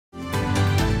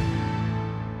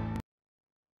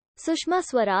Sushma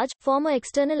Swaraj, former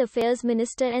External Affairs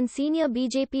Minister and senior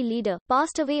BJP leader,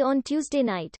 passed away on Tuesday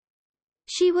night.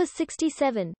 She was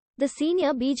 67. The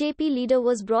senior BJP leader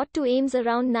was brought to AIIMS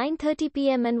around 9:30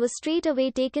 p.m. and was straight away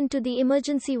taken to the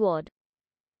emergency ward.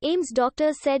 AIIMS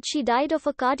doctors said she died of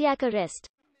a cardiac arrest.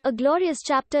 A glorious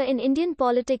chapter in Indian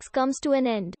politics comes to an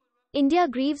end. India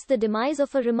grieves the demise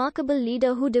of a remarkable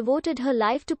leader who devoted her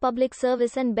life to public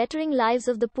service and bettering lives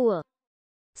of the poor.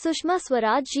 Sushma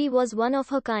Swaraj ji was one of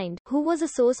her kind, who was a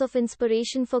source of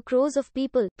inspiration for crores of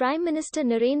people, Prime Minister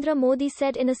Narendra Modi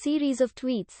said in a series of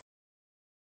tweets.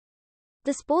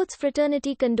 The sports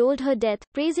fraternity condoled her death,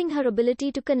 praising her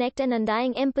ability to connect and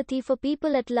undying empathy for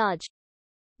people at large.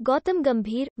 Gautam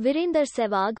Gambhir, Virender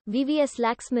Sehwag, VVS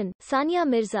Laxman, Sania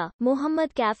Mirza,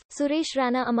 Mohammad Kaf, Suresh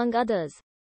Rana among others.